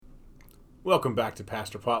Welcome back to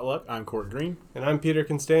Pastor Potluck. I'm Court Green. And I'm Peter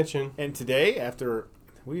Constantian. And today,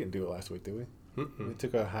 we didn't do it last week, did we? We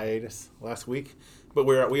took a hiatus last week. But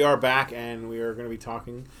we are back, and we are going to be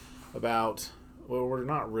talking about, well, we're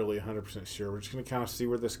not really 100% sure. We're just going to kind of see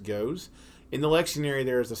where this goes. In the lectionary,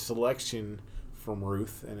 there is a selection from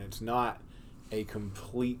Ruth, and it's not a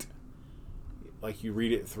complete, like you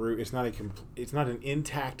read it through, it's not an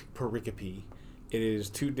intact pericope. It is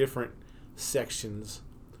two different sections.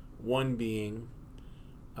 One being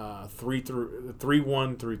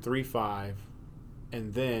 3:1 through 3:5,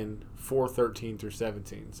 and then 4:13 through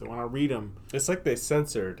 17. So when I read them, it's like they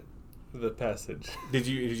censored the passage. Did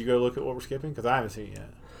you go look at what we're skipping? Because I haven't seen it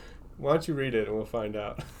yet. Why don't you read it and we'll find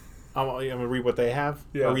out? I'm gonna read what they have.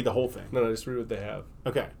 Yeah. Or read the whole thing. No, just read what they have.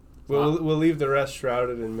 Okay. We'll leave the rest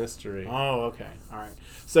shrouded in mystery. Oh, okay. All right.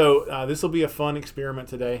 So this will be a fun experiment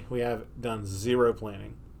today. We have done zero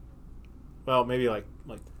planning. Well, maybe like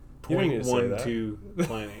 0.12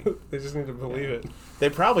 planning. They just need to believe it.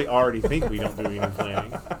 They probably already think we don't do any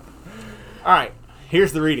planning. All right,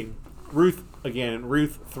 here's the reading. Ruth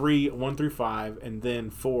 3:1 through 5, and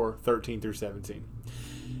then 4:13 through 17.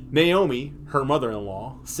 Naomi, her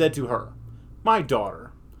mother-in-law, said to her, "My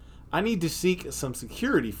daughter, I need to seek some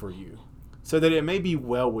security for you, so that it may be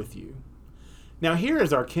well with you. Now here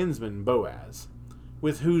is our kinsman Boaz,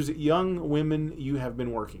 with whose young women you have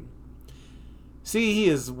been working. See, he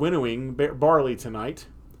is winnowing barley tonight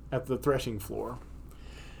at the threshing floor.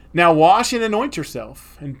 Now wash and anoint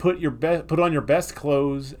yourself, and put on your best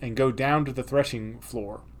clothes, and go down to the threshing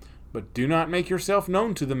floor. But do not make yourself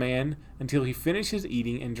known to the man until he finishes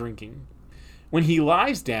eating and drinking. When he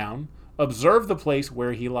lies down, observe the place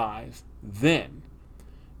where he lies. Then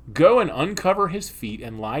go and uncover his feet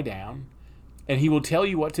and lie down, and he will tell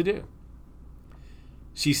you what to do."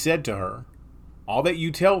 She said to her, "All that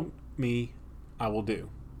you tell me, I will do."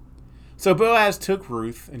 So Boaz took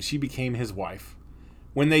Ruth, and she became his wife.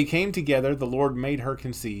 When they came together, the Lord made her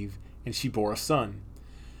conceive, and she bore a son.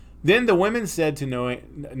 Then the women said to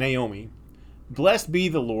Naomi, "Blessed be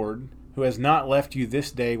the Lord, who has not left you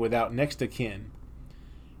this day without next of kin.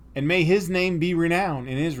 And may his name be renowned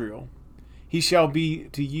in Israel. He shall be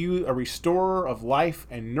to you a restorer of life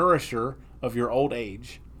and nourisher of your old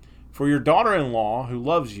age. For your daughter-in-law, who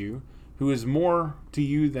loves you, who is more to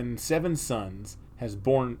you than 7 sons, has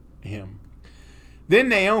borne him." Then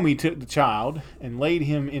Naomi took the child and laid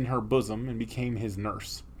him in her bosom and became his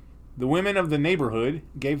nurse. The women of the neighborhood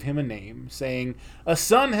gave him a name, saying, "A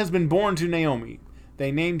son has been born to Naomi."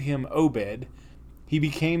 They named him Obed. He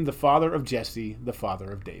became the father of Jesse, the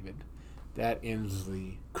father of David. That ends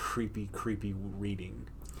the creepy reading.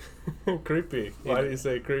 Creepy. Why do you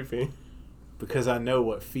say creepy? Because I know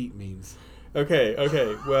what feet means. Okay.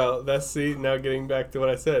 Well, now getting back to what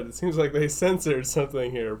I said. It seems like they censored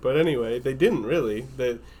something here. But anyway, they didn't really.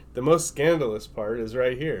 The most scandalous part is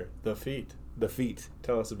right here. The feet. The feet.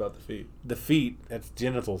 Tell us about the feet. The feet, that's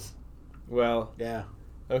genitals. Well. Yeah.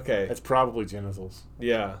 Okay. That's probably genitals.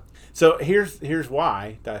 Yeah. So here's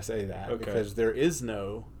why I say that. Okay. Because there is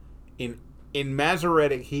no, in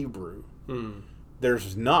Masoretic Hebrew,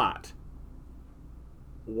 there's not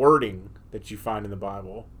wording that you find in the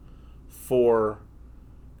Bible for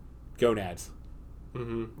gonads.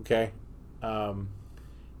 Mm-hmm. Okay?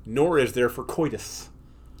 Nor is there for coitus.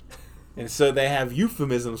 And so they have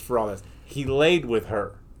euphemisms for all this. He laid with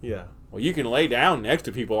her. Yeah. Well, you can lay down next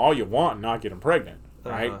to people all you want and not get them pregnant,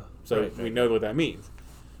 right? So right. We know what that means.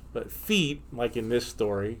 But feet, like in this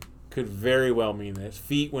story, could very well mean this.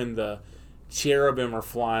 Feet when the cherubim are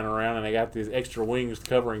flying around and they got these extra wings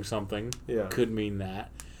covering something, could mean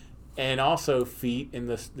that. And also feet in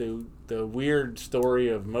the weird story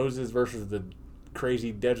of Moses versus the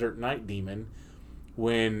crazy desert night demon,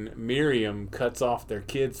 when Miriam cuts off their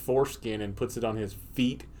kid's foreskin and puts it on his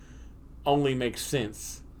feet, only makes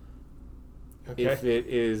sense if it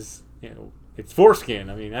is, it's foreskin.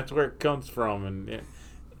 I mean, that's where it comes from. And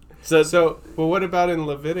so well, what about in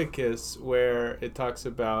Leviticus where it talks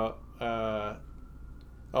about a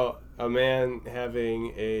man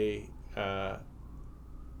having a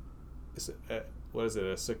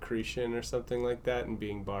secretion or something like that, and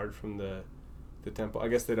being barred from the temple? I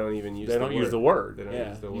guess they don't even use the word. They don't use the word. They don't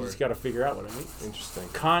use the word. You just got to figure out what it means. Interesting.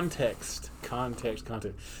 Context.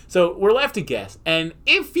 So we're left to guess. And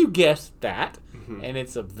if you guess that, and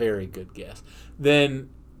it's a very good guess, then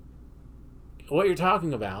what you're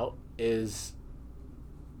talking about is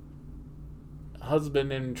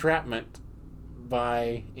husband entrapment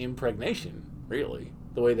by impregnation, really,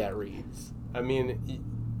 the way that reads. I mean,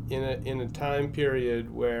 in a time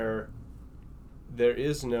period where there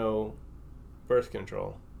is no birth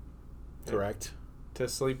control. Correct. to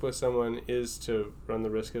sleep with someone is to run the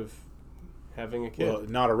risk of having a kid. Well,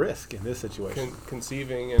 not a risk in this situation.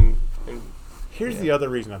 Conceiving and Here's the other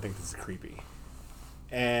reason I think this is creepy.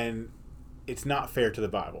 And it's not fair to the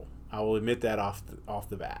Bible. I will admit that off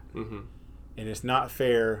the bat. Mm-hmm. And it's not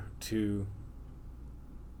fair to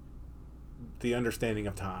the understanding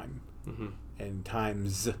of time Mm-hmm. and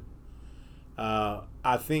times.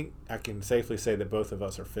 I think I can safely say that both of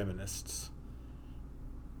us are feminists.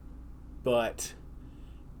 But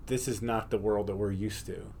this is not the world that we're used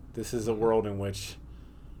to. This is a world in which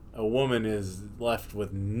a woman is left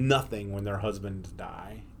with nothing when their husbands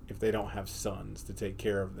die if they don't have sons to take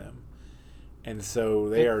care of them. And so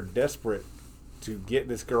they are desperate to get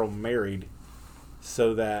this girl married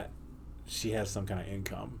so that she has some kind of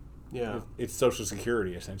income. Yeah. It's Social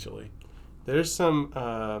Security, essentially. There's some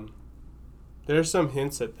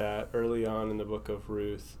hints at that early on in the book of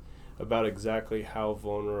Ruth about exactly how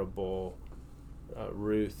vulnerable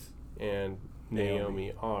Ruth and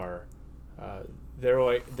Naomi are.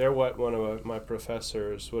 They're what one of my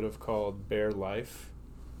professors would have called bare life,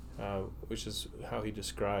 which is how he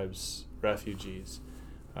describes refugees.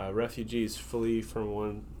 Refugees flee from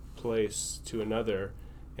one place to another,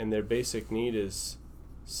 and their basic need is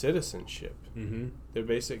citizenship. Mm-hmm. Their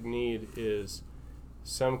basic need is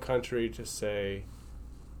some country to say,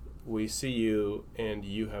 we see you and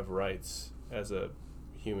you have rights as a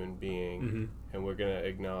human being, Mm-hmm. and we're going to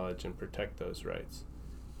acknowledge and protect those rights.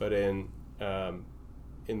 But in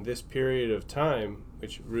this period of time,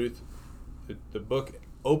 which Ruth, the book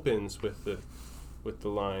opens with the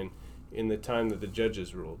line, in the time that the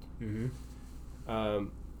judges ruled. Mm-hmm.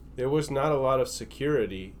 There was not a lot of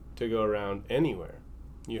security to go around anywhere.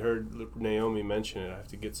 You heard Naomi mention it. I have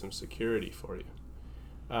to get some security for you,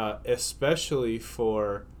 especially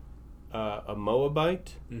for a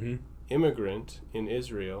Moabite Mm-hmm. immigrant in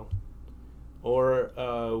Israel, or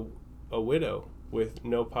a widow with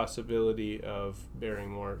no possibility of bearing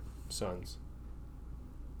more sons.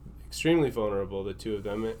 Extremely vulnerable, the two of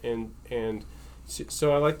them, and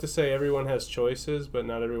so I like to say everyone has choices, but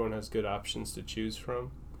not everyone has good options to choose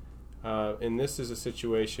from. And this is a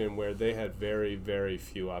situation where they had very, very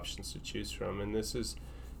few options to choose from. And this is,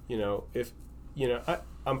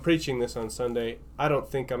 I'm preaching this on Sunday. I don't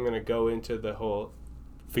think I'm going to go into the whole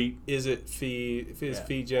Feet. Is it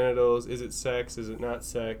feet genitals? Is it sex? Is it not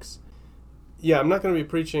sex? Yeah, I'm not going to be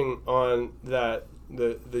preaching on that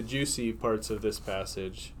the juicy parts of this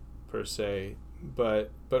passage per se,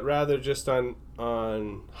 but rather just on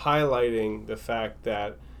highlighting the fact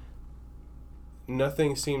that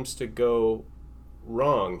nothing seems to go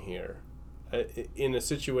wrong here. In a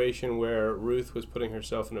situation where Ruth was putting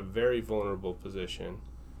herself in a very vulnerable position,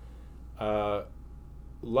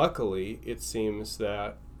 luckily, it seems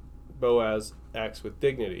that Boaz acts with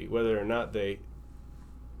dignity. Whether or not they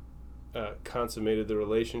consummated the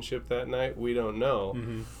relationship that night, we don't know.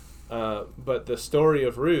 Mm-hmm. But the story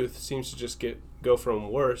of Ruth seems to just go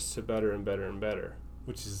from worse to better and better and better.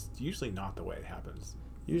 Which is usually not the way it happens.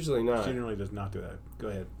 Usually not. Generally does not do that. Go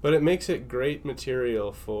ahead. But it makes it great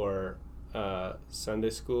material for Sunday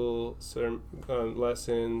school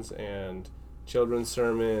lessons and children's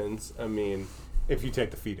sermons. I mean, If you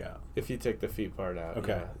take the feet out. if you take the feet part out.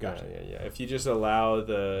 Okay, gotcha. Yeah. If you just allow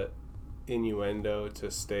the innuendo to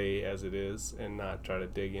stay as it is and not try to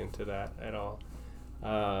dig into that at all,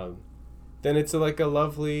 then it's like a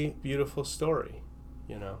lovely, beautiful story,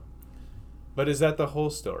 But is that the whole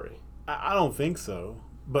story? I don't think so.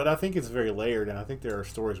 But I think it's very layered, and I think there are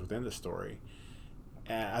stories within the story.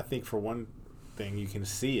 And I think for one thing, you can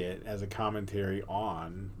see it as a commentary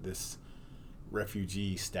on this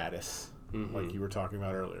refugee status, Mm-hmm. like you were talking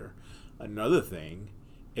about earlier. Another thing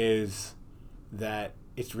is that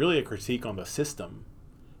it's really a critique on the system.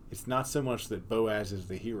 It's not so much that Boaz is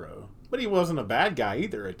the hero, but he wasn't a bad guy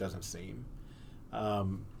either, it doesn't seem.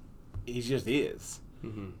 He just is.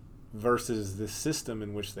 Mm-hmm. Versus the system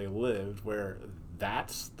in which they lived, where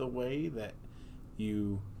that's the way that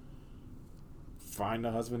you find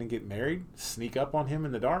a husband and get married, sneak up on him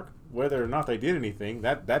in the dark, whether or not they did anything,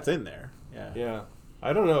 that's in there. Yeah.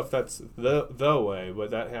 I don't know if that's the way, but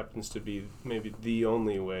that happens to be maybe the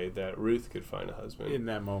only way that Ruth could find a husband. In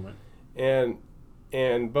that moment.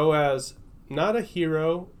 And Boaz, not a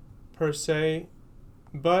hero per se,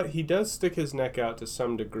 but he does stick his neck out to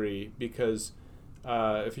some degree because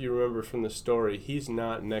if you remember from the story, he's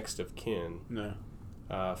not next of kin. No.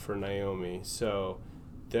 For Naomi. So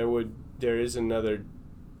there is another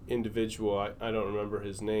individual, I don't remember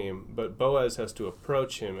his name, but Boaz has to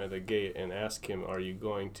approach him at the gate and ask him, are you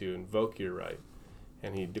going to invoke your right?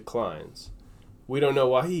 And he declines, we don't know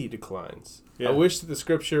why he declines. Yeah. I wish that the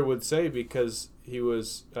scripture would say because he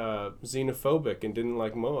was xenophobic and didn't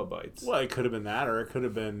like Moabites. Well, it could have been that, or it could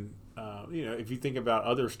have been, if you think about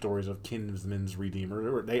other stories of kinsmen's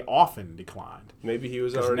redeemer, they often declined. Maybe he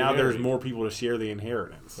was Because already now married. there's more people to share the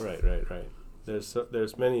inheritance. Right.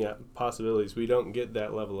 There's many possibilities. We don't get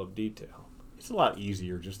that level of detail. It's a lot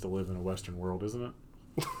easier just to live in a Western world, isn't it?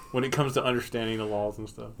 When it comes to understanding the laws and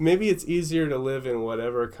stuff. Maybe it's easier to live in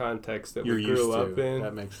whatever context that You're we used grew to. up in.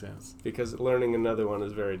 That makes sense. Because learning another one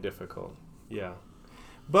is very difficult. Yeah.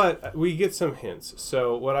 But we get some hints.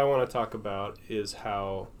 So what I want to talk about is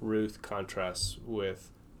how Ruth contrasts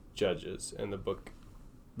with Judges and the book.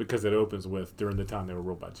 Because it opens with, during the time they were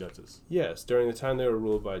ruled by judges. Yes, during the time they were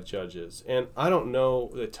ruled by judges. And I don't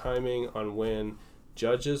know the timing on when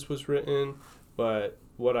Judges was written, but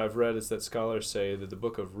what I've read is that scholars say that the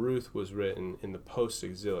book of Ruth was written in the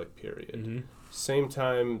post-exilic period. Mm-hmm. Same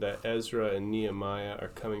time that Ezra and Nehemiah are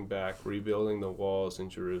coming back, rebuilding the walls in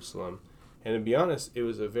Jerusalem. And to be honest, it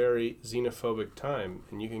was a very xenophobic time.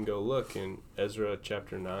 And you can go look in Ezra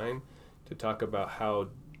chapter 9 to talk about how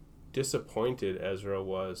disappointed Ezra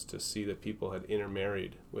was to see that people had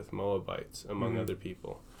intermarried with Moabites, among other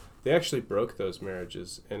people. They actually broke those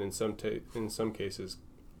marriages, and in some cases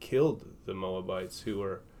killed the Moabites, who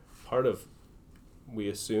were part of, we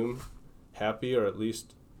assume, happy or at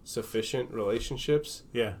least sufficient relationships,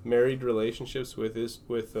 married relationships with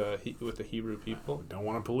the Hebrew people. Don't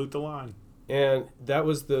want to pollute the line. And that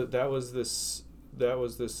was this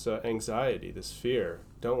anxiety, this fear.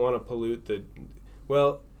 Don't want to pollute the.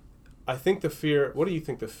 Well, I think the fear. What do you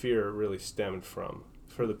think the fear really stemmed from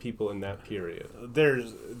for the people in that period?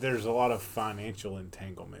 There's a lot of financial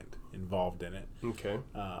entanglement involved in it. Okay.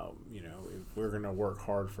 If we're going to work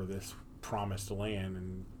hard for this promised land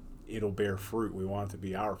and it'll bear fruit, we want it to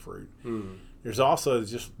be our fruit. Mm. There's also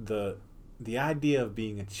just the idea of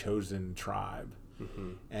being a chosen tribe,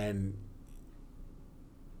 and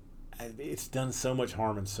it's done so much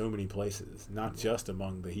harm in so many places, not just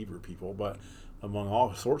among the Hebrew people, but among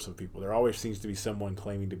all sorts of people. There always seems to be someone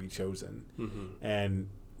claiming to be chosen. And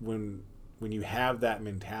when you have that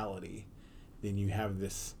mentality, then you have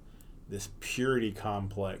this purity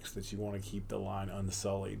complex that you want to keep the line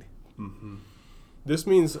unsullied. This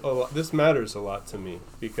means a lot. This matters a lot to me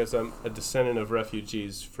because I'm a descendant of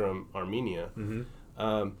refugees from Armenia,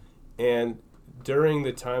 and during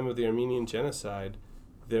the time of the Armenian genocide,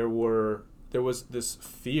 there was this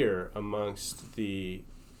fear amongst the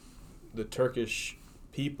Turkish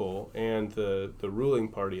people and the ruling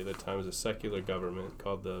party at the time was a secular government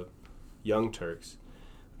called the Young Turks,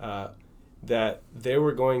 that they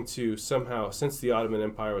were going to somehow, since the Ottoman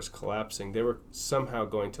Empire was collapsing, they were somehow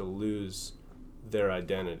going to lose their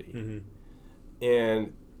identity.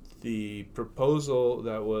 And the proposal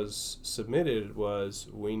that was submitted was,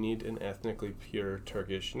 we need an ethnically pure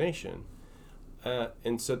Turkish nation.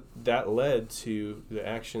 And so that led to the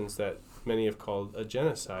actions that many have called a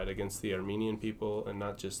genocide against the Armenian people, and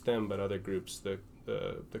not just them, but other groups, the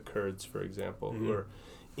Kurds, for example, who are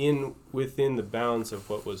within the bounds of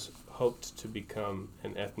what was hoped to become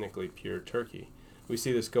an ethnically pure Turkey. We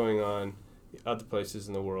see this going on other places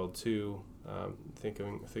in the world too.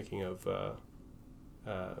 Thinking of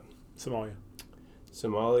Somalia.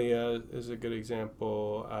 Somalia is a good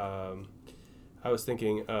example. I was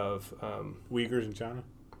thinking of Uyghurs in China.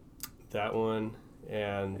 That one.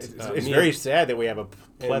 And it's very sad that we have a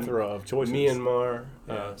plethora of choices. Myanmar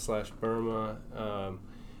 / Burma.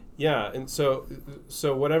 And so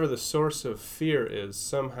whatever the source of fear is,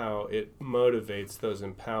 somehow it motivates those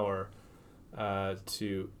in power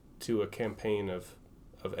to a campaign of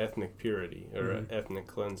ethnic purity or ethnic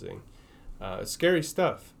cleansing. It's scary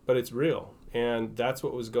stuff, but it's real. And that's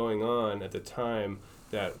what was going on at the time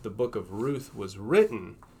that the book of Ruth was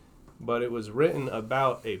written, but it was written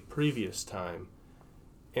about a previous time.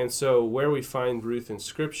 And so where we find Ruth in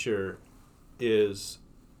Scripture is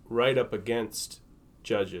right up against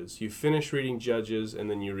Judges. You finish reading Judges, and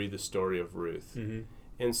then you read the story of Ruth.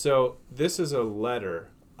 And so this is a letter,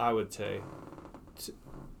 I would say,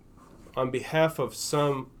 on behalf of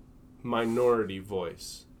some minority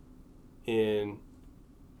voice in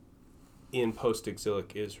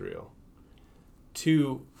post-exilic Israel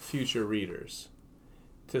to future readers,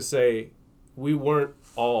 to say we weren't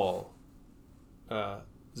all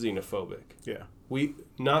xenophobic.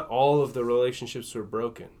 Not all of the relationships were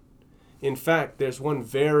broken. In fact, there's one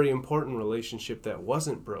very important relationship that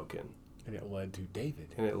wasn't broken. And it led to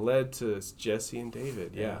David. And it led to Jesse and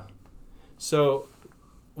David, So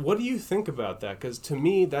what do you think about that? Because to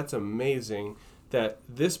me, that's amazing that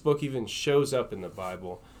this book even shows up in the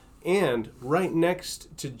Bible and right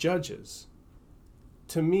next to Judges.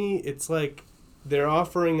 to me, it's like they're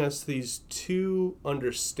offering us these two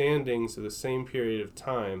understandings of the same period of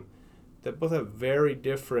time that both have very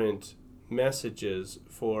different messages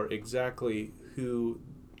for exactly who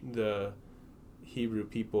the Hebrew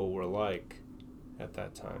people were like at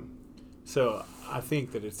that time. So I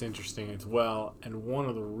think that it's interesting as well, and one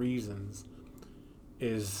of the reasons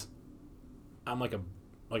is I'm like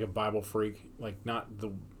a Bible freak, like not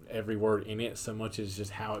the every word in it so much as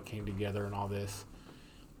just how it came together and all this.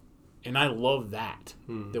 And I love that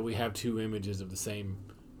we have two images of the same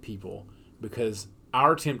people, because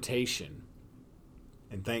our temptation,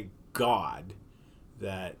 and thank God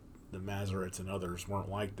that the Masoretes and others weren't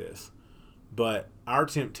like this, but our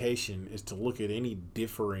temptation is to look at any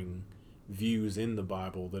differing views in the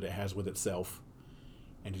Bible that it has with itself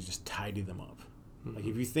and to just tidy them up. Mm-hmm. Like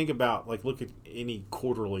if you think about, like, look at any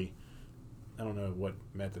quarterly, I don't know what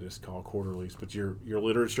Methodists call quarterlies, but your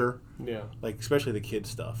literature, like especially the kids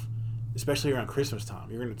stuff, especially around Christmas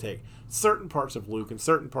time, you're going to take certain parts of Luke and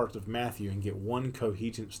certain parts of Matthew and get one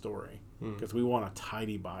coherent story because we want a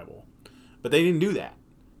tidy Bible. But they didn't do that.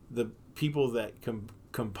 The people that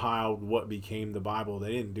compiled what became the Bible,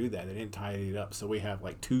 they didn't do that. They didn't tidy it up. So we have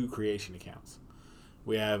like two creation accounts.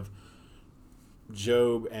 We have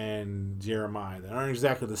Job and Jeremiah that aren't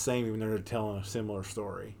exactly the same, even though they're telling a similar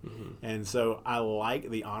story. And so I like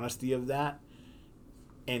the honesty of that.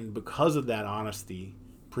 And because of that honesty,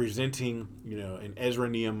 presenting, an Ezra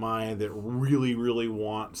Nehemiah that really, really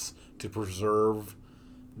wants to preserve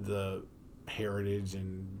the heritage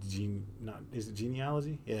and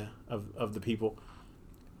genealogy? Yeah, of the people.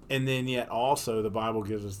 And then yet also the Bible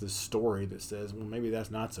gives us this story that says, well, maybe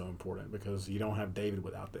that's not so important because you don't have David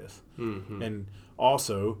without this. And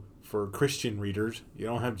also for Christian readers, you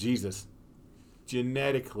don't have Jesus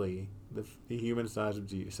genetically, the human side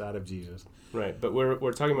of Jesus. Right, but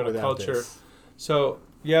we're talking about a culture. This. So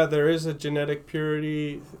yeah, there is a genetic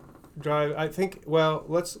purity drive. I think. Well,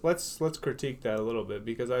 let's critique that a little bit,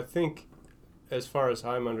 because I think, as far as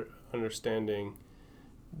I'm understanding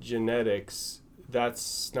genetics,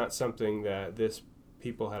 that's not something that this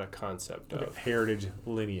people had a concept of. Heritage,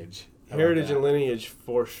 lineage. Heritage and lineage,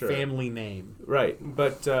 for sure. Family name. Right,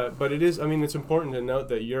 but it is. I mean, it's important to note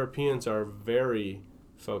that Europeans are very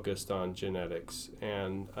focused on genetics,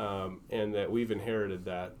 and that we've inherited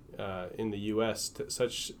that in the U.S. to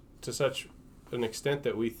such an extent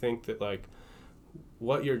that we think that, like,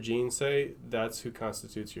 what your genes say, that's who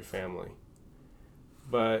constitutes your family.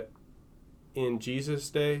 But in Jesus'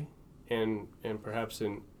 day, and perhaps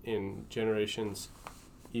in generations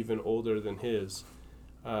even older than his,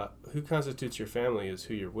 who constitutes your family is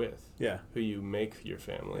who you're with. Yeah. Who you make your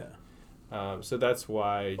family. Yeah. So that's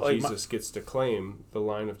why Jesus gets to claim the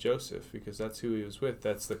line of Joseph, because that's who he was with.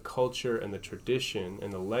 That's the culture and the tradition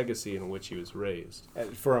and the legacy in which he was raised.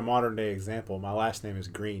 For a modern day example, my last name is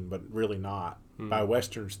Green, but really not. By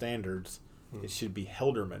Western standards, it should be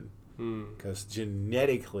Helderman, because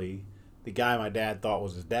genetically, the guy my dad thought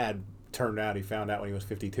was his dad turned out, he found out when he was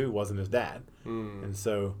 52, wasn't his dad. And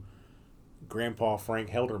so Grandpa Frank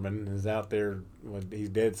Helderman is out there. He's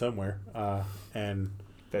dead somewhere. And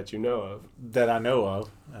that you know of. That I know of.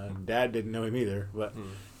 Dad didn't know him either. But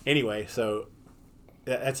anyway, so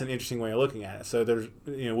that's an interesting way of looking at it. So there's,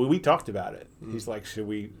 we talked about it. He's like, should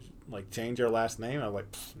we change our last name? I was like,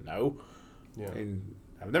 no. Yeah. And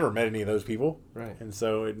I've never met any of those people. Right. And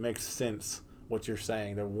so it makes sense what you're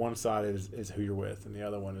saying. That one side is who you're with, and the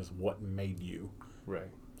other one is what made you.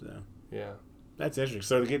 Right. So yeah. That's interesting.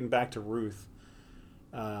 So getting back to Ruth,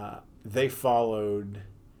 they followed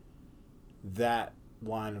that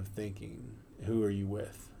line of thinking. Who are you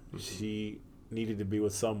with? She needed to be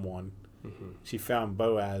with someone. She found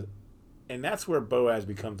Boaz, and that's where Boaz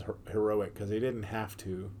becomes heroic, because he didn't have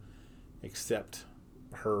to accept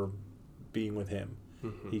her being with him.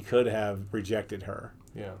 He could have rejected her,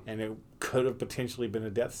 and it could have potentially been a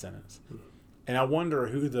death sentence. And I wonder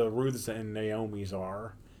who the Ruths and Naomis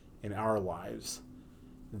are in our lives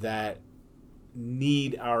that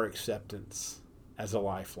need our acceptance as a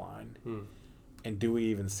lifeline. And do we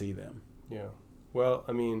even see them? Yeah. Well,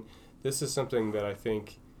 I mean, this is something that I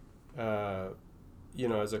think,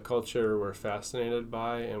 as a culture, we're fascinated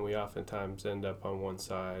by, and we oftentimes end up on one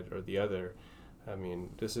side or the other. I mean,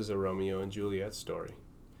 this is a Romeo and Juliet story.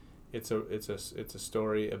 It's a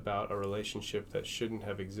story about a relationship that shouldn't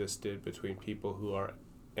have existed between people who are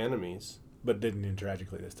enemies. But didn't end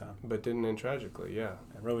tragically this time. But didn't end tragically, yeah.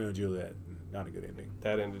 And Romeo and Juliet, not a good ending.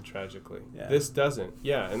 That ended tragically. Yeah. This doesn't.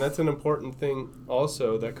 Yeah, and that's an important thing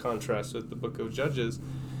also that contrasts with the book of Judges.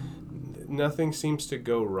 Nothing seems to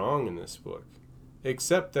go wrong in this book,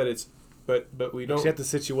 except that it's but we don't Except the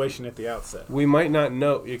situation at the outset. We might not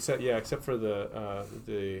know, except for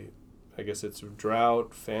the I guess it's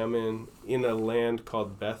drought, famine in a land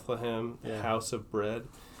called Bethlehem, house of bread,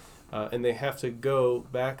 and they have to go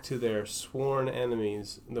back to their sworn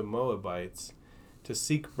enemies, the Moabites, to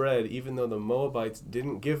seek bread, even though the Moabites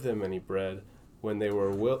didn't give them any bread when they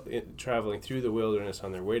were traveling through the wilderness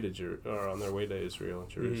on their way to Israel and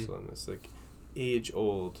Jerusalem. It's like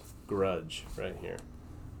age-old grudge right here.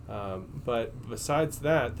 But besides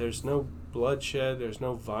that, there's no bloodshed, there's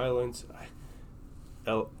no violence.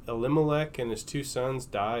 Elimelech and his 2 sons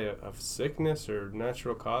die of sickness or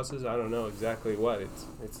natural causes. I don't know exactly what.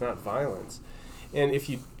 It's not violence. And if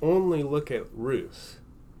you only look at Ruth,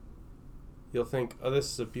 you'll think, oh,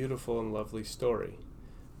 this is a beautiful and lovely story.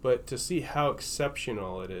 But to see how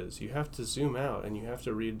exceptional it is, you have to zoom out and you have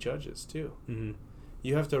to read Judges too. Mm-hmm.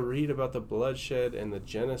 You have to read about the bloodshed and the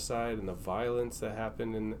genocide and the violence that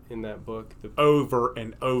happened in that book. Over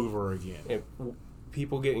and over again. And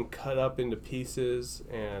people getting cut up into pieces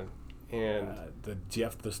and the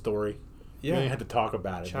Jephthah story. Yeah. You don't have to talk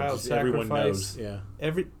about it. Child just, sacrifice. Everyone knows. Yeah.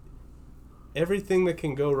 Everything that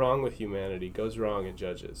can go wrong with humanity goes wrong in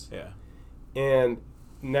Judges. Yeah. And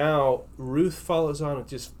now Ruth follows on with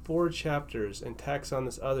just 4 chapters and tacks on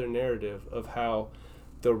this other narrative of how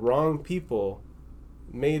the wrong people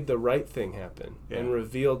made the right thing happen and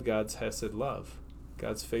revealed God's hesed love,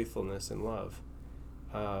 God's faithfulness and love.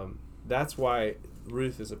 That's why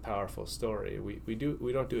Ruth is a powerful story. We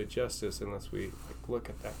don't do it justice unless we look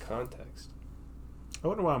at that context. I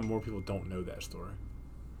wonder why more people don't know that story.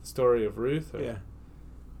 The story of Ruth? Yeah.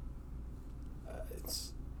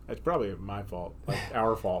 It's probably my fault, like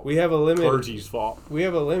our fault. We have a limit. Clergy's fault. We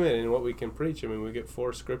have a limit in what we can preach. I mean, we get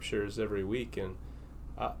 4 scriptures every week, and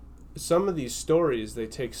some of these stories, they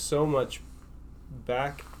take so much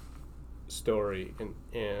back story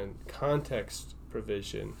and context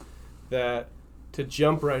provision that to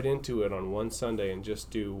jump right into it on one Sunday and just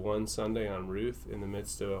do one Sunday on Ruth in the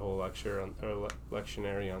midst of a whole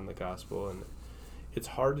lectionary on the gospel, and it's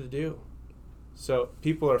hard to do. So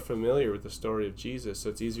people are familiar with the story of Jesus, so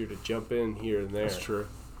it's easier to jump in here and there. That's true.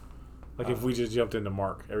 Like if we just jumped into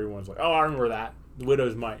Mark, everyone's like, oh, I remember that. The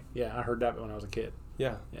widow's mite. Yeah, I heard that when I was a kid.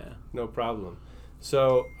 Yeah, no problem.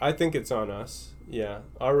 So I think it's on us. Yeah,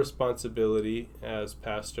 our responsibility as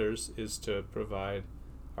pastors is to provide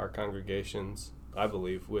our congregations, I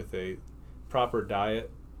believe, with a proper diet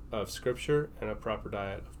of Scripture and a proper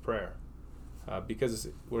diet of prayer. Because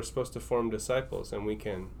we're supposed to form disciples, and we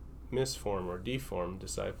can misform or deform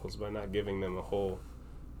disciples by not giving them a whole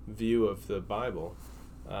view of the Bible.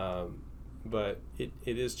 But it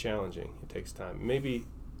is challenging. It takes time. Maybe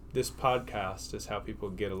this podcast is how people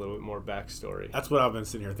get a little bit more backstory. That's what I've been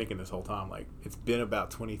sitting here thinking this whole time. Like, it's been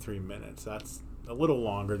about 23 minutes. That's a little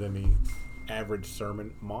longer than the average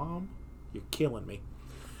sermon. Mom, you're killing me.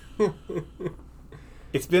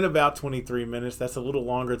 It's been about 23 minutes. That's a little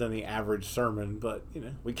longer than the average sermon, but,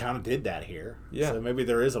 we kind of did that here. Yeah. So maybe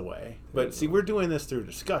there is a way. But, see, we're doing this through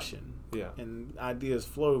discussion. Yeah. And ideas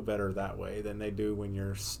flow better that way than they do when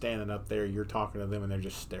you're standing up there, you're talking to them, and they're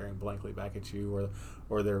just staring blankly back at you,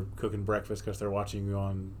 or they're cooking breakfast because they're watching you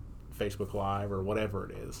on Facebook Live or whatever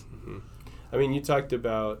it is. Mm-hmm. I mean, you talked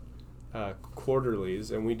about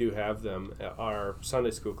quarterlies, and we do have them. Our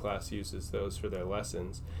Sunday school class uses those for their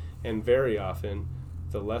lessons, and very often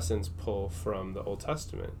the lessons pull from the Old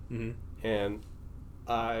Testament. Mm-hmm. And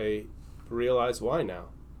I realize why now,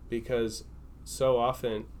 because so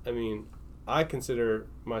often, I mean, I consider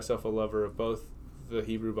myself a lover of both the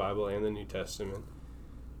Hebrew Bible and the New Testament,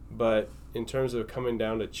 but in terms of coming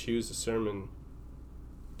down to choose a sermon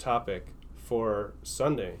topic for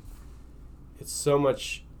Sunday, it's so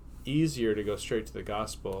much easier to go straight to the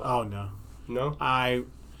gospel. Oh, no. No? I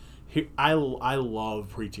love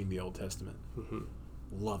preaching the Old Testament. Mm-hmm.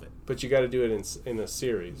 Love it. But you got to do it in a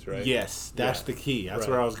series, right? Yes, that's the key. That's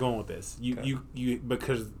where I was going with this. You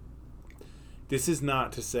because this is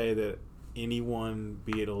not to say that anyone,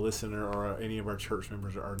 be it a listener or any of our church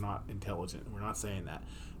members, are not intelligent. We're not saying that.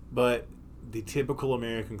 But the typical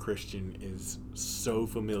American Christian is so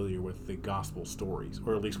familiar with the gospel stories,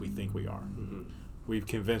 or at least we think we are. Mm-hmm. We've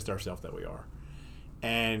convinced ourselves that we are.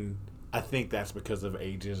 And I think that's because of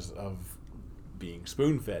ages of being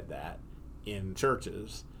spoon-fed that in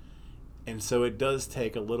churches. And so it does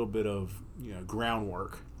take a little bit of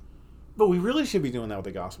groundwork. But we really should be doing that with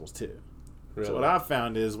the Gospels too. Really? So what I've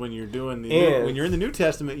found is when you're doing when you're in the New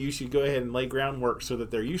Testament, you should go ahead and lay groundwork so that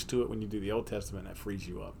they're used to it when you do the Old Testament. That frees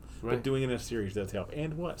you up. Right. But doing it in a series does help.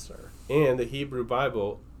 And what, sir? And the Hebrew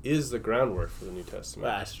Bible is the groundwork for the New Testament.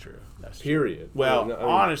 That's true. That's true. Period. Well, I mean,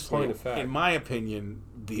 honestly, point of fact. in my opinion,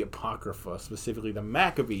 the Apocrypha, specifically the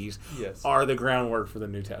Maccabees, Yes. are the groundwork for the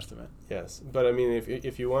New Testament. Yes, but I mean,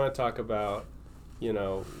 if you want to talk about,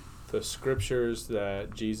 the scriptures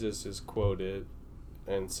that Jesus is quoted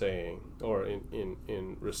and saying, or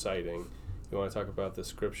in reciting, you want to talk about the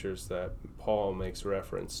scriptures that Paul makes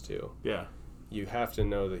reference to. Yeah. You have to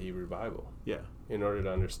know the Hebrew Bible. Yeah. In order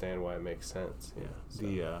to understand why it makes sense. Yeah. So.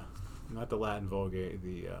 The not the Latin Vulgate,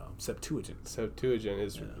 the Septuagint. Septuagint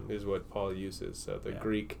is what Paul uses. So the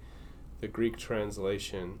Greek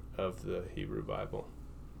translation of the Hebrew Bible.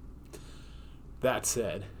 That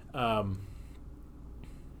said, I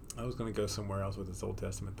was going to go somewhere else with this Old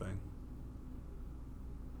Testament thing.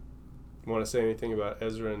 Want to say anything about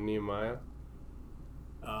Ezra and Nehemiah?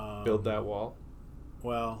 Build that wall.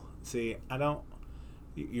 Well, see, I don't.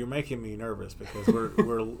 You're making me nervous because we're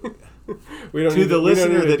we don't to the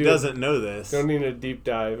listener that doesn't know this. Don't need a deep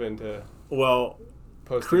dive into. Well,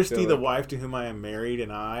 Christy, post-exilic. the wife to whom I am married,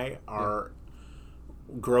 and I are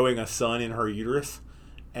growing a son in her uterus,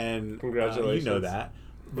 and Congratulations. you know that.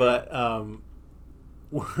 But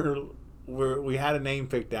we had a name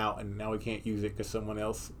picked out, and now we can't use it because someone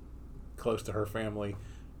else close to her family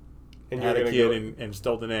had a kid and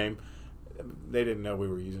stole the name. They didn't know we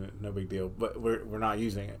were using it. No big deal. But we're not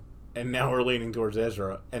using it. And now we're leaning towards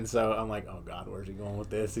Ezra. And so I'm like, oh, God, where's he going with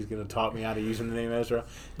this? He's going to talk me out of using the name Ezra.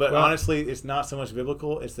 But honestly, it's not so much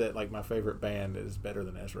biblical. It's that, like, my favorite band is better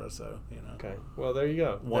than Ezra. So, Okay. Well, there you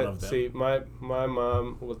go. One of them. See, my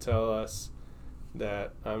mom will tell us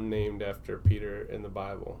that I'm named after Peter in the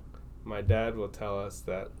Bible. My dad will tell us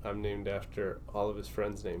that I'm named after all of his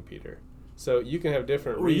friends named Peter. So you can have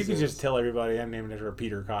different reasons. You can just tell everybody I'm named after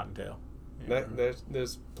Peter Cottontail.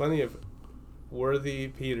 There's plenty of worthy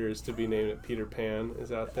Peters to be named. Peter Pan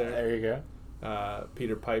is out there. There you go.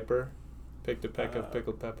 Peter Piper picked a peck of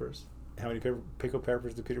pickled peppers. How many pickled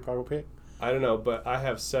peppers did Peter Piper pick? I don't know, but I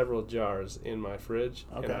have several jars in my fridge,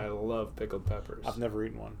 Okay. and I love pickled peppers. I've never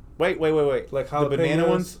eaten one. Wait. Like jalapenos, the banana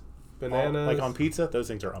ones? Bananas. Like on pizza? Those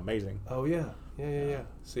things are amazing. Oh, yeah. Yeah.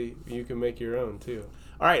 See, you can make your own, too.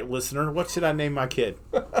 All right, listener, what should I name my kid?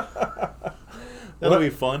 That'll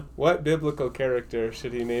be fun. What biblical character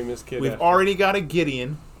should he name his kid We've after? already got a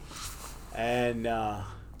Gideon. And,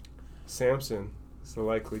 Samson is the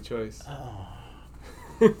likely choice.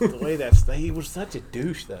 the way he was such a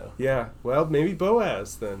douche, though. Yeah. Well, maybe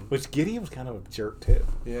Boaz, then. Which Gideon was kind of a jerk, too.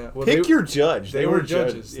 Yeah. Well, Pick your judge. They were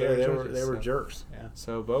judges. Yeah, they were so. jerks. Yeah.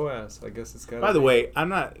 So Boaz, I guess it's got to By the way, I'm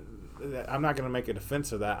not going to make a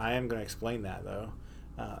defense of that. I am going to explain that, though.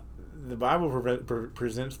 The Bible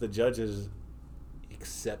presents the judges,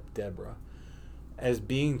 except Deborah, as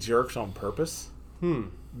being jerks on purpose.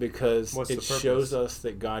 Because it shows us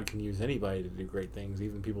that God can use anybody to do great things,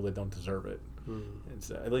 even people that don't deserve it. And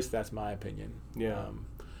so, at least that's my opinion. Yeah.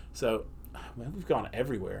 We've gone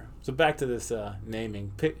everywhere. So back to this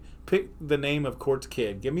naming. Pick the name of Court's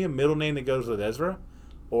kid. Give me a middle name that goes with Ezra,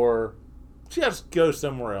 or just go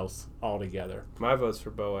somewhere else altogether. My vote's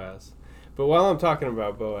for Boaz. But while I'm talking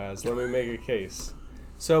about Boaz, let me make a case.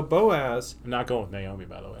 So Boaz... I'm not going with Naomi,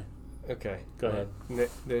 by the way. Okay. Go ahead.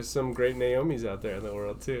 There's some great Naomis out there in the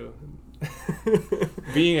world, too.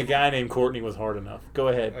 Being a guy named Courtney was hard enough. Go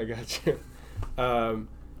ahead. I got you.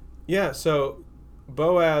 So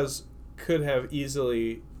Boaz could have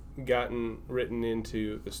easily gotten written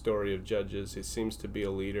into the story of Judges. He seems to be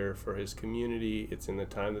a leader for his community. It's in the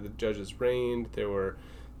time that the judges reigned. There were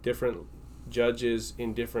different judges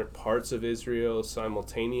in different parts of Israel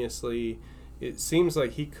simultaneously. It seems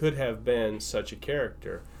like he could have been such a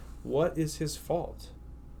character. What is his fault?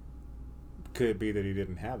 Could it be that he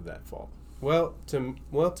didn't have that fault? Well,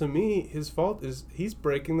 to me, his fault is he's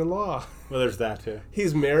breaking the law. Well, there's that too.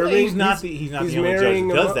 He's marrying. Well, he's not the only judge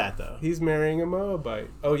who does that, though. He's marrying a Moabite.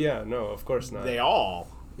 Oh yeah, no, of course not. They all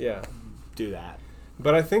do that.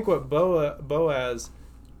 But I think what Boaz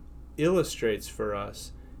illustrates for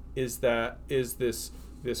us is this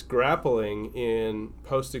grappling in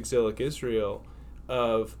post-exilic Israel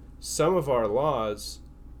of some of our laws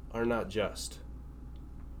are not just.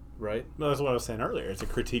 Right? Well, that's what I was saying earlier. It's a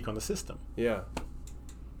critique on the system. Yeah.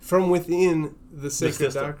 From within the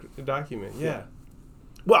sacred system. document. Yeah.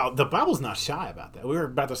 Well, the Bible's not shy about that. We were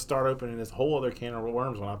about to start opening this whole other can of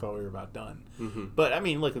worms when I thought we were about done. Mm-hmm. But, I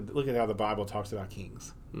mean, look at how the Bible talks about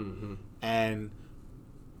kings. Mm-hmm. And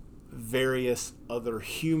various other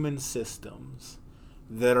human systems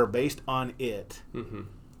that are based on it Mm-hmm.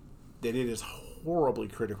 that it is horribly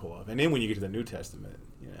critical of. And then when you get to the New Testament,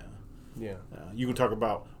 Yeah. you can talk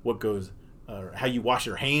about what goes, how you wash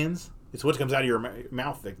your hands. It's what comes out of your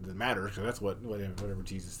mouth that matters. So that's whatever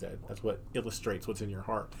Jesus said. That's what illustrates what's in your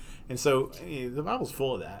heart. And so the Bible's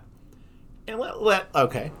full of that. And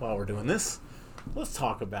while we're doing this, let's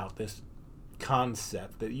talk about this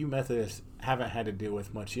concept that you Methodists haven't had to deal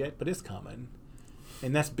with much yet, but it's coming.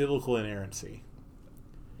 And that's biblical inerrancy.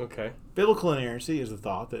 Okay. Biblical inerrancy is the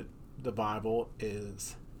thought that the Bible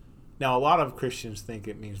is... Now, a lot of Christians think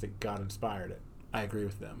it means that God inspired it. I agree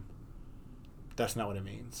with them. That's not what it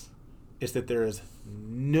means. It's that there is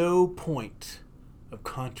no point of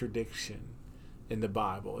contradiction in the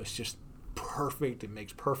Bible. It's just perfect. It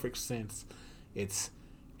makes perfect sense.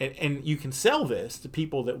 And you can sell this to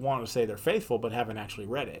people that want to say they're faithful but haven't actually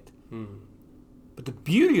read it. Mm-hmm. But the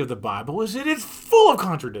beauty of the Bible is that it's full of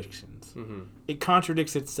contradictions. Mm-hmm. It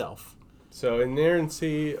contradicts itself. So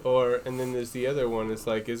inerrancy, and then there's the other one. It's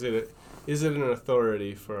like, is it an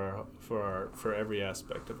authority for every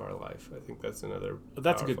aspect of our life? I think that's another.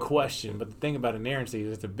 That's a good question. But the thing about inerrancy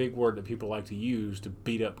is it's a big word that people like to use to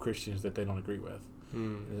beat up Christians that they don't agree with.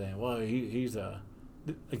 They're saying, well, he's a.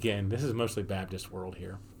 Again, this is mostly Baptist world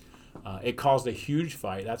here. It caused a huge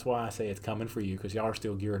fight. That's why I say it's coming for you, because y'all are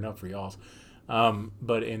still gearing up for y'all's.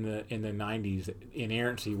 But in the 90s,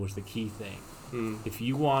 inerrancy was the key thing. If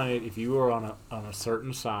you were on a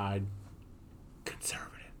certain side,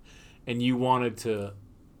 conservative, and you wanted to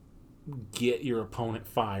get your opponent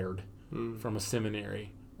fired from a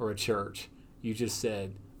seminary or a church, you just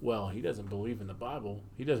said, well, he doesn't believe in the Bible.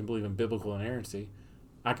 He doesn't believe in biblical inerrancy.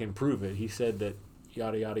 I can prove it. He said that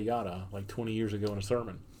yada, yada, yada, like 20 years ago in a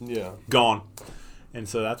sermon. Yeah. Gone. And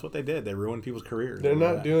so that's what they did. They ruined people's careers. They're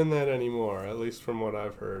not doing that anymore, at least from what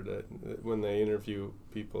I've heard. When they interview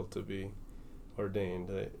people to be ordained,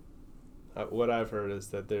 what I've heard is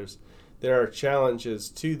that there are challenges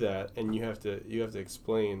to that, and you have to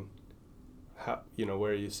explain how,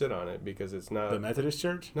 where you sit on it, because it's not the Methodist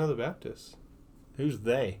Church. No, the Baptists. Who's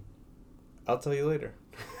they? I'll tell you later.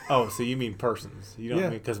 Oh, so you mean persons? You don't mean,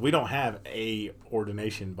 because we don't have a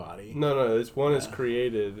ordination body. No. This one is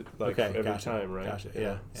created every gotcha, time, right? Gotcha.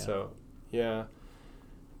 Yeah. So, yeah.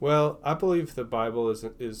 Well, I believe the Bible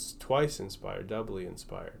is twice inspired, doubly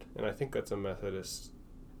inspired, and I think that's a Methodist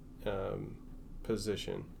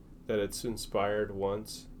position, that it's inspired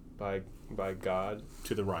once by God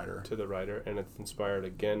to the writer, and it's inspired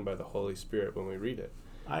again by the Holy Spirit when we read it.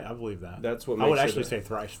 I believe that. That's what makes I would actually say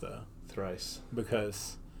thrice, though. Thrice.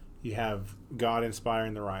 Because you have God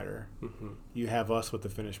inspiring the writer. Mm-hmm. You have us with the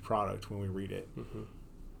finished product when we read it. Mm-hmm.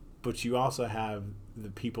 But you also have the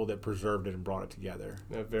people that preserved it and brought it together.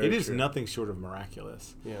 It is nothing short of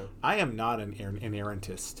miraculous. Yeah. I am not an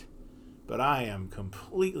inerrantist, but I am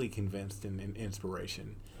completely convinced in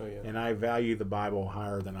inspiration. Oh, yeah. And I value the Bible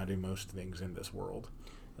higher than I do most things in this world.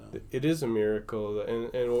 It is a miracle,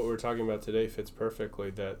 and what we're talking about today fits perfectly,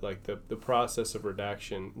 that like the process of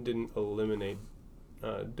redaction didn't eliminate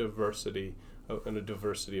diversity and a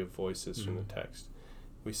diversity of voices from the text.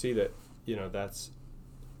 We see that, that's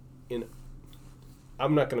in.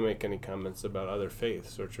 I'm not going to make any comments about other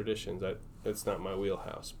faiths or traditions. That's not my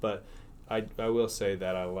wheelhouse, but I will say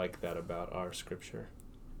that I like that about our scripture.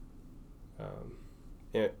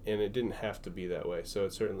 And it didn't have to be that way, so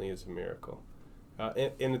it certainly is a miracle.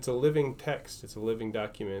 And it's a living text. It's a living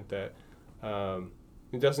document that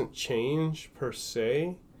it doesn't change per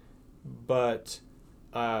se, but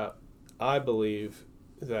I believe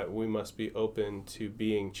that we must be open to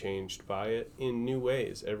being changed by it in new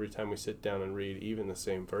ways every time we sit down and read even the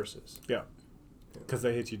same verses. Yeah, because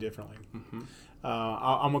they hit you differently. Mm-hmm.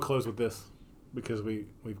 I'm going to close with this, because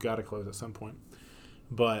we've got to close at some point.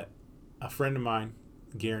 But a friend of mine,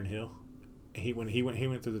 Garen Hill, he went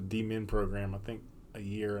through the D-Min program, I think, a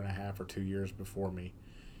year and a half or 2 years before me.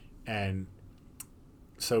 And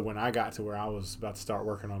so when I got to where I was about to start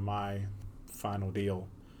working on my final deal,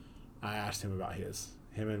 I asked him about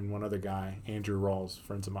him and one other guy, Andrew Rawls,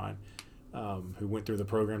 friends of mine, who went through the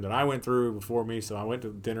program that I went through before me. So I went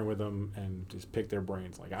to dinner with them and just picked their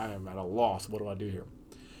brains. Like, I am at a loss. What do I do here?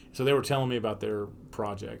 So they were telling me about their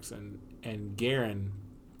projects, and Garen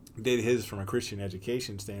did his from a Christian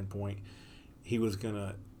education standpoint. He was going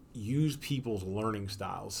to use people's learning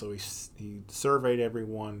styles. So he surveyed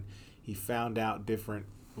everyone. He found out different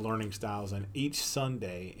learning styles, and each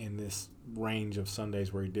Sunday in this range of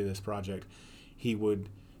Sundays where he did this project, he would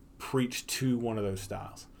preach to one of those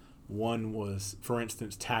styles. One was, for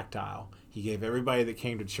instance, tactile. He gave everybody that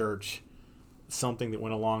came to church something that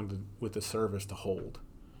went along with the service to hold.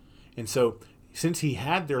 And so since he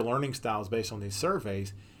had their learning styles based on these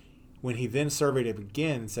surveys, when he then surveyed it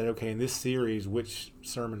again and said, okay, in this series, which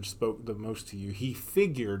sermon spoke the most to you, he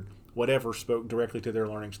figured whatever spoke directly to their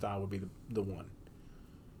learning style would be the one.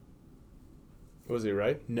 Was he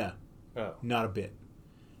right? No, Oh. not a bit.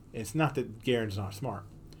 It's not that Garen's not smart,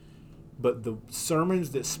 but the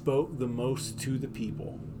sermons that spoke the most to the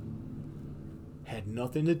people had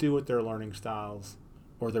nothing to do with their learning styles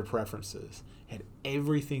or their preferences. Had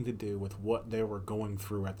everything to do with what they were going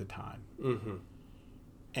through at the time. Mm-hmm.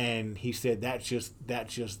 And he said that just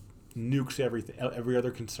nukes everything, every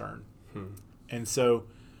other concern. And so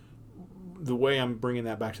the way I'm bringing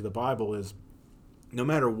that back to the Bible is, no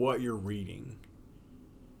matter what you're reading,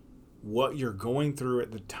 what you're going through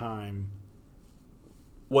at the time,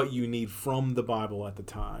 what you need from the Bible at the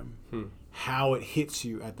time, how it hits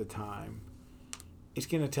you at the time, it's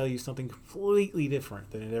going to tell you something completely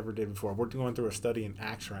different than it ever did before. We're going through a study in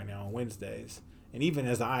Acts right now on Wednesdays. And even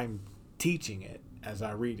as I'm teaching it, as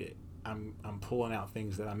I read it, I'm pulling out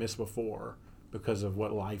things that I missed before because of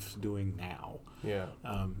what life's doing now. Yeah.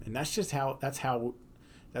 And that's just how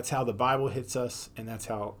the Bible hits us, and that's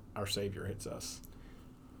how our Savior hits us.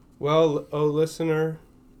 Well, listener,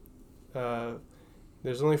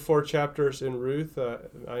 there's only 4 chapters in Ruth.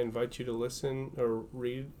 I invite you to listen or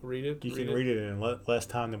read it. You can read it in less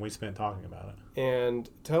time than we spent talking about it. And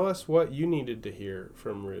tell us what you needed to hear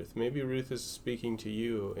from Ruth. Maybe Ruth is speaking to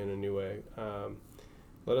you in a new way.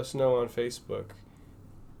 Let us know on Facebook.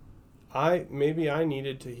 Maybe I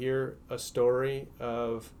needed to hear a story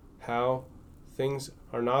of how things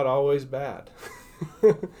are not always bad.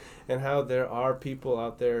 And how there are people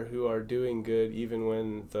out there who are doing good even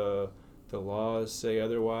when the laws say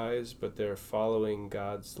otherwise, but they're following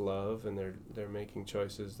God's love, and they're making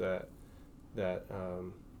choices that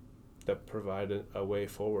provide a way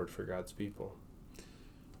forward for God's people.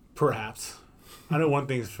 Perhaps. I know one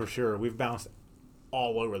thing's for sure. We've bounced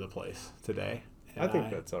all over the place today. I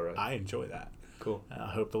think that's all right. I enjoy that. Cool.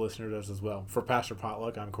 I hope the listener does as well. For Pastor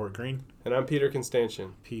Potluck, I'm Court Green. And I'm Peter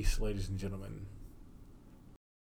Constantian. Peace, ladies and gentlemen.